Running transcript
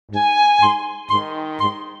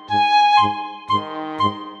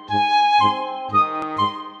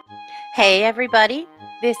Hey, everybody.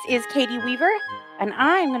 This is Katie Weaver, and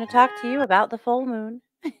I'm going to talk to you about the full moon.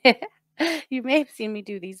 You may have seen me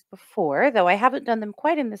do these before, though I haven't done them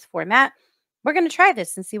quite in this format. We're going to try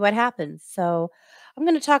this and see what happens. So, I'm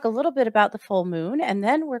going to talk a little bit about the full moon, and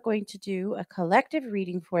then we're going to do a collective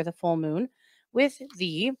reading for the full moon with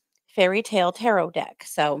the fairy tale tarot deck.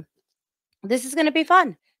 So, this is going to be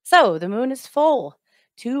fun. So, the moon is full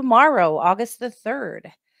tomorrow, August the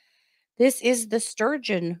 3rd. This is the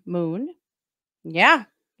Sturgeon Moon. Yeah,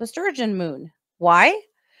 the Sturgeon Moon. Why?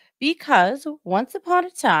 Because once upon a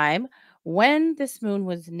time, when this moon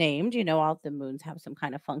was named, all the moons have some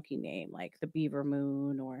kind of funky name, like the Beaver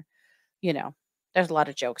Moon, or, you know, there's a lot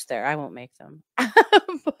of jokes there. I won't make them.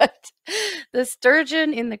 But the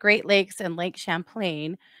sturgeon in the Great Lakes and Lake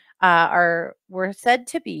Champlain were said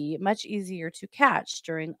to be much easier to catch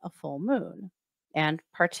during a full moon, and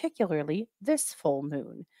particularly this full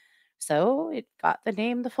moon. So it got the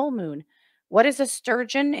name the full moon. What is a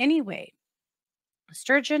sturgeon anyway?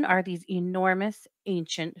 Sturgeon are these enormous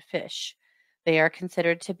ancient fish. They are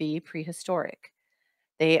considered to be prehistoric.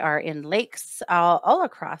 They are in lakes all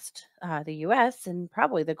across the US and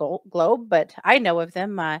probably the globe, but I know of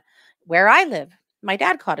them where I live. My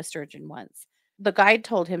dad caught a sturgeon once. The guide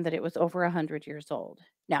told him that it was over 100 years old.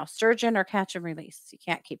 Now, sturgeon are catch and release. You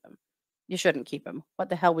can't keep them. You shouldn't keep them. What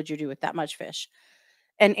the hell would you do with that much fish?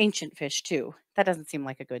 And ancient fish too. That doesn't seem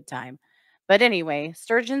like a good time. But anyway,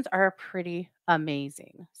 sturgeons are pretty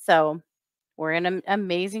amazing. So we're in an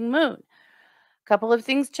amazing moon. Couple of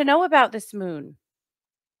things to know about this moon.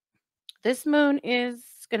 This moon is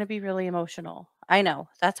going to be really emotional. I know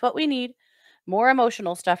that's what we need. More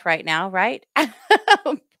emotional stuff right now, right?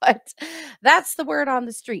 But that's the word on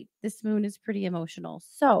the street. This moon is pretty emotional.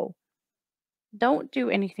 So don't do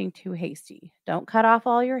anything too hasty. Don't cut off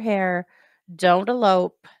all your hair. Don't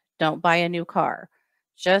elope. Don't buy a new car.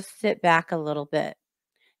 Just sit back a little bit.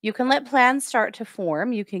 You can let plans start to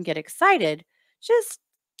form. You can get excited. Just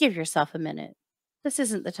give yourself a minute. This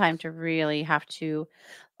isn't the time to really have to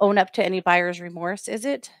own up to any buyer's remorse, is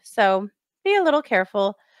it? So be a little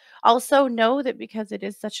careful. Also, know that because it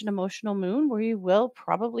is such an emotional moon, we will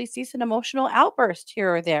probably see some emotional outburst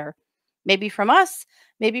here or there. Maybe from us,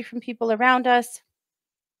 maybe from people around us.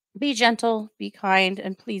 Be gentle, be kind,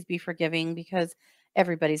 and please be forgiving because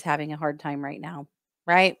everybody's having a hard time right now,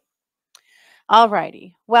 right?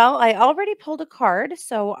 Alrighty. Well, I already pulled a card,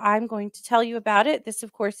 so I'm going to tell you about it. This,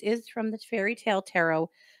 of course, is from the Fairy Tale Tarot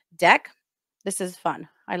deck. This is fun.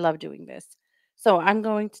 I love doing this. So I'm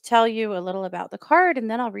going to tell you a little about the card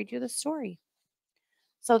and then I'll read you the story.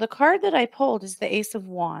 So the card that I pulled is the Ace of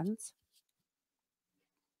Wands.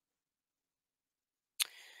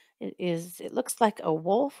 It looks like a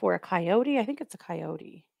wolf or a coyote. I think it's a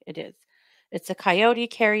coyote. It is. It's a coyote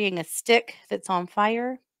carrying a stick that's on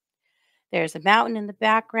fire. There's a mountain in the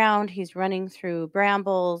background. He's running through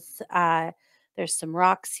brambles. There's some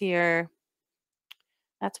rocks here.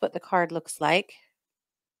 That's what the card looks like.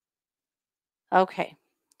 Okay.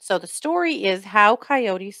 So the story is how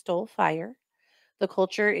Coyote stole fire. The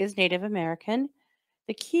culture is Native American.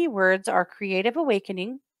 The key words are creative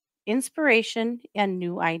awakening, inspiration, and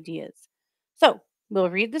new ideas. So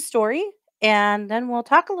we'll read the story and then we'll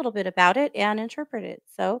talk a little bit about it and interpret it.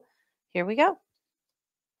 So here we go.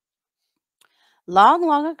 Long,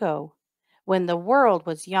 long ago, when the world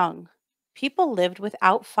was young, people lived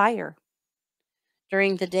without fire.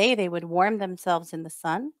 During the day, they would warm themselves in the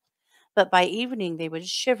sun, but by evening, they would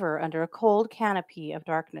shiver under a cold canopy of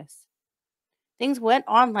darkness. Things went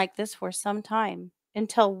on like this for some time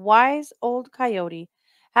until wise old Coyote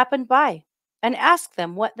happened by and asked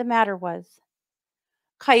them what the matter was.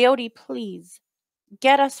 Coyote, please,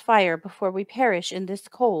 get us fire before we perish in this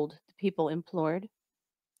cold, the people implored.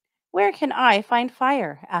 Where can I find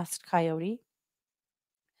fire? Asked Coyote.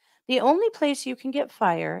 The only place you can get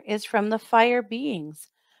fire is from the fire beings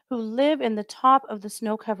who live in the top of the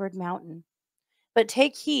snow covered mountain. But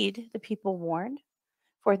take heed, the people warned,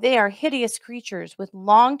 for they are hideous creatures with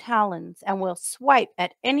long talons and will swipe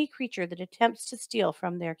at any creature that attempts to steal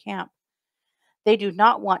from their camp. They do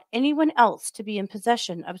not want anyone else to be in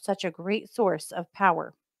possession of such a great source of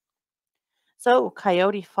power. So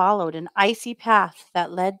Coyote followed an icy path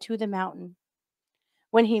that led to the mountain.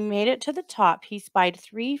 When he made it to the top, he spied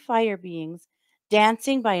three fire beings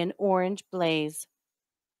dancing by an orange blaze.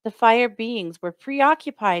 The fire beings were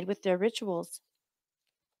preoccupied with their rituals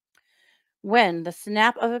when the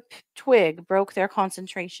snap of a twig broke their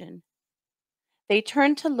concentration. They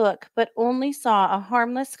turned to look, but only saw a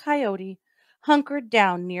harmless coyote hunkered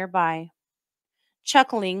down nearby.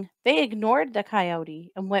 Chuckling, they ignored the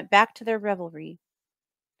coyote and went back to their revelry.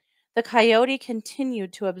 The coyote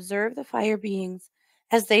continued to observe the fire beings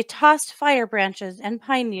as they tossed fire branches and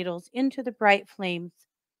pine needles into the bright flames.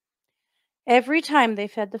 Every time they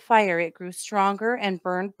fed the fire, it grew stronger and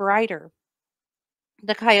burned brighter.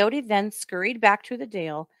 The coyote then scurried back to the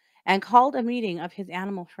dale and called a meeting of his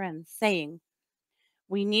animal friends, saying,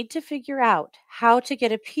 "We need to figure out how to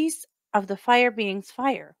get a piece of the fire being's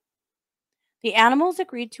fire." The animals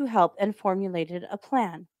agreed to help and formulated a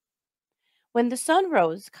plan. When the sun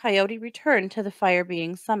rose, Coyote returned to the fire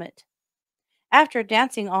being's summit. After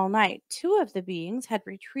dancing all night, two of the beings had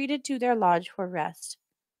retreated to their lodge for rest.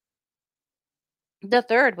 The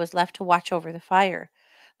third was left to watch over the fire,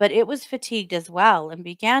 but it was fatigued as well and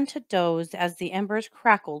began to doze as the embers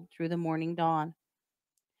crackled through the morning dawn.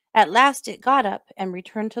 At last it got up and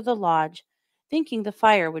returned to the lodge, thinking the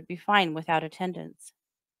fire would be fine without attendance.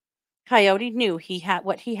 Coyote knew he had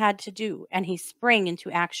what he had to do, and he sprang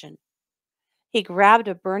into action. He grabbed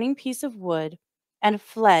a burning piece of wood and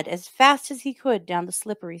fled as fast as he could down the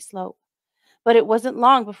slippery slope. But it wasn't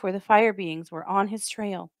long before the fire beings were on his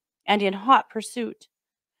trail and in hot pursuit.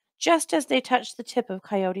 Just as they touched the tip of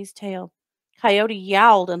Coyote's tail, Coyote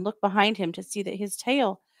yowled and looked behind him to see that his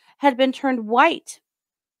tail had been turned white.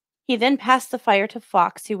 He then passed the fire to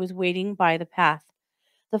Fox, who was waiting by the path.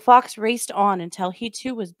 The fox raced on until he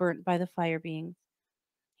too was burnt by the fire beings.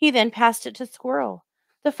 He then passed it to Squirrel,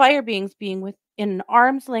 the fire beings being within an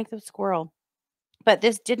arm's length of Squirrel. But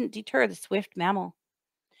this didn't deter the swift mammal.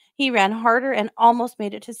 He ran harder and almost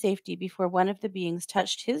made it to safety before one of the beings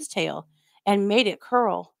touched his tail and made it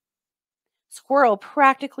curl. Squirrel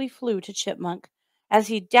practically flew to Chipmunk as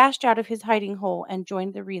he dashed out of his hiding hole and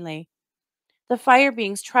joined the relay. The fire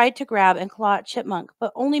beings tried to grab and claw at Chipmunk,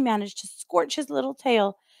 but only managed to scorch his little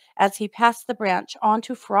tail as he passed the branch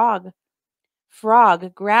onto Frog.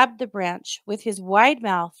 Frog grabbed the branch with his wide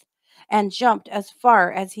mouth and jumped as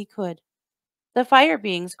far as he could. The fire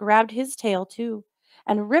beings grabbed his tail too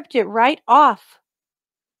and ripped it right off.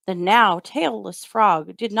 The now tailless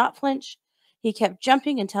frog did not flinch. He kept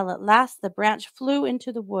jumping until at last the branch flew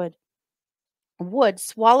into the wood. Wood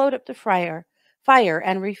swallowed up the fire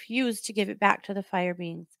and refused to give it back to the fire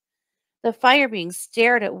beings. The fire beings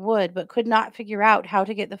stared at Wood but could not figure out how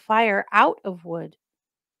to get the fire out of Wood.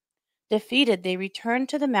 Defeated, they returned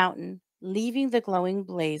to the mountain, leaving the glowing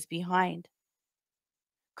blaze behind.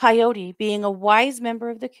 Coyote, being a wise member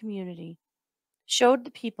of the community, showed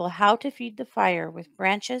the people how to feed the fire with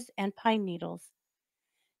branches and pine needles.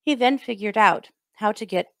 He then figured out how to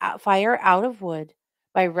get fire out of wood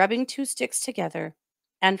by rubbing two sticks together,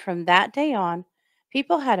 and from that day on,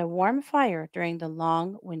 people had a warm fire during the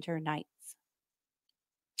long winter nights.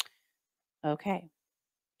 Okay,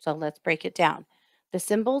 so let's break it down. The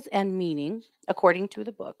symbols and meaning, according to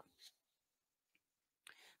the book.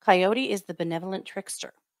 Coyote is the benevolent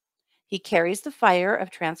trickster. He carries the fire of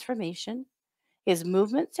transformation. His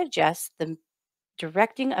movement suggests the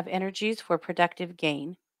directing of energies for productive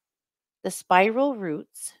gain. The spiral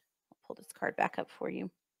roots, I'll pull this card back up for you.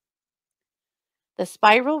 The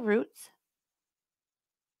spiral roots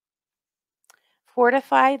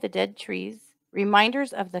fortify the dead trees,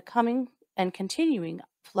 reminders of the coming and continuing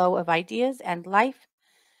flow of ideas and life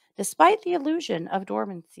despite the illusion of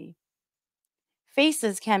dormancy.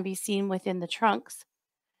 Faces can be seen within the trunks,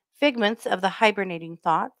 figments of the hibernating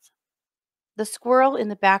thoughts. The squirrel in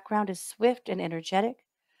the background is swift and energetic.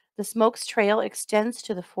 The smoke's trail extends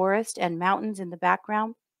to the forest and mountains in the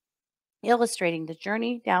background, illustrating the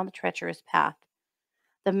journey down the treacherous path.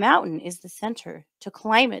 The mountain is the center. To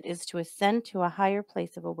climb it is to ascend to a higher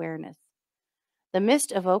place of awareness. The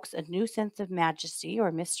mist evokes a new sense of majesty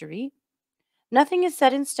or mystery. Nothing is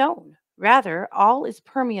set in stone. Rather, all is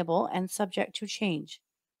permeable and subject to change.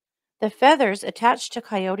 The feathers attached to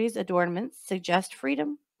Coyote's adornments suggest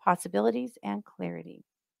freedom, possibilities, and clarity.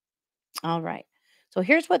 All right. So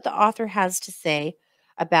here's what the author has to say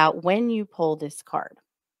about when you pull this card.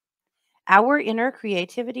 Our inner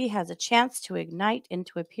creativity has a chance to ignite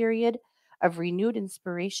into a period of renewed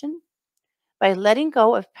inspiration. By letting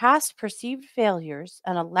go of past perceived failures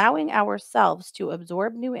and allowing ourselves to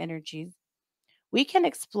absorb new energies, we can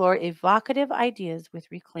explore evocative ideas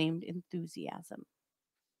with reclaimed enthusiasm.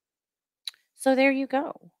 So there you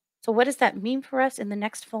go. So what does that mean for us in the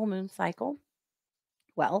next full moon cycle?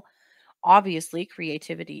 Well, obviously,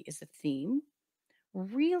 creativity is a theme.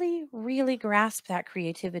 Really, really grasp that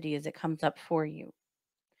creativity as it comes up for you.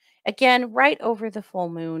 Again, right over the full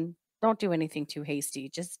moon, don't do anything too hasty.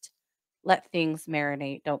 Just let things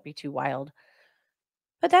marinate. Don't be too wild.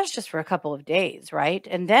 But that's just for a couple of days, right?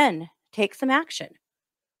 And then take some action.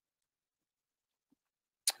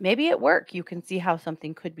 Maybe at work, you can see how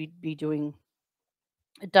something could be doing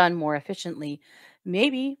done more efficiently.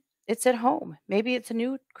 Maybe it's at home. Maybe it's a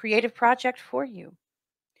new creative project for you.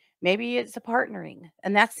 Maybe it's a partnering.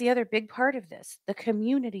 And that's the other big part of this, the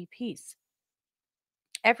community piece.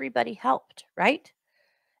 Everybody helped, right?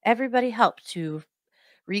 Everybody helped to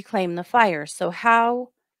reclaim the fire. So, how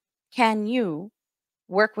can you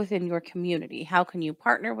work within your community? How can you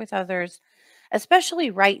partner with others,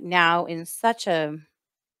 especially right now in such a,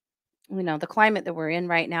 the climate that we're in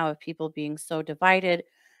right now of people being so divided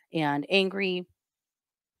and angry?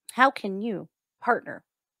 How can you partner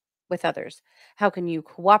with others? How can you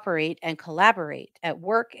cooperate and collaborate at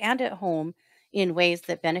work and at home in ways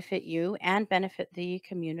that benefit you and benefit the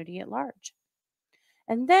community at large?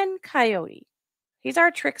 And then Coyote. He's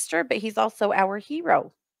our trickster, but he's also our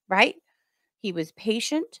hero, right? He was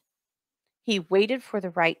patient. He waited for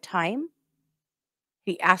the right time.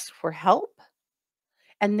 He asked for help.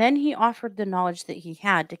 And then he offered the knowledge that he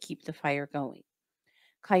had to keep the fire going.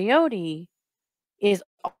 Coyote is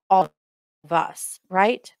all of us,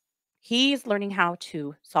 right? He's learning how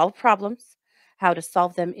to solve problems, how to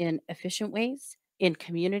solve them in efficient ways, in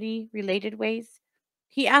community related ways.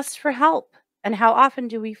 He asks for help. And how often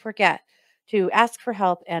do we forget to ask for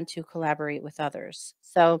help and to collaborate with others?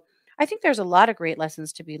 So I think there's a lot of great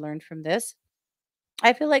lessons to be learned from this.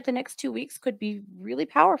 I feel like the next 2 weeks could be really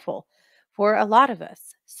powerful for a lot of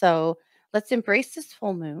us. So let's embrace this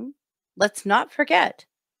full moon. Let's not forget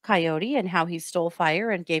Coyote and how he stole fire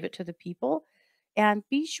and gave it to the people. And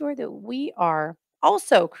be sure that we are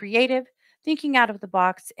also creative, thinking out of the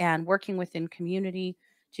box, and working within community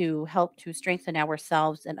to help to strengthen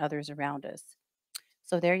ourselves and others around us.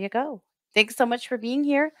 So there you go. Thanks so much for being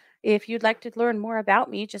here. If you'd like to learn more about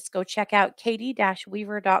me, just go check out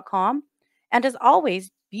katie-weaver.com. And as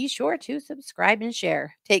always, be sure to subscribe and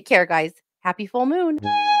share. Take care, guys. Happy full moon.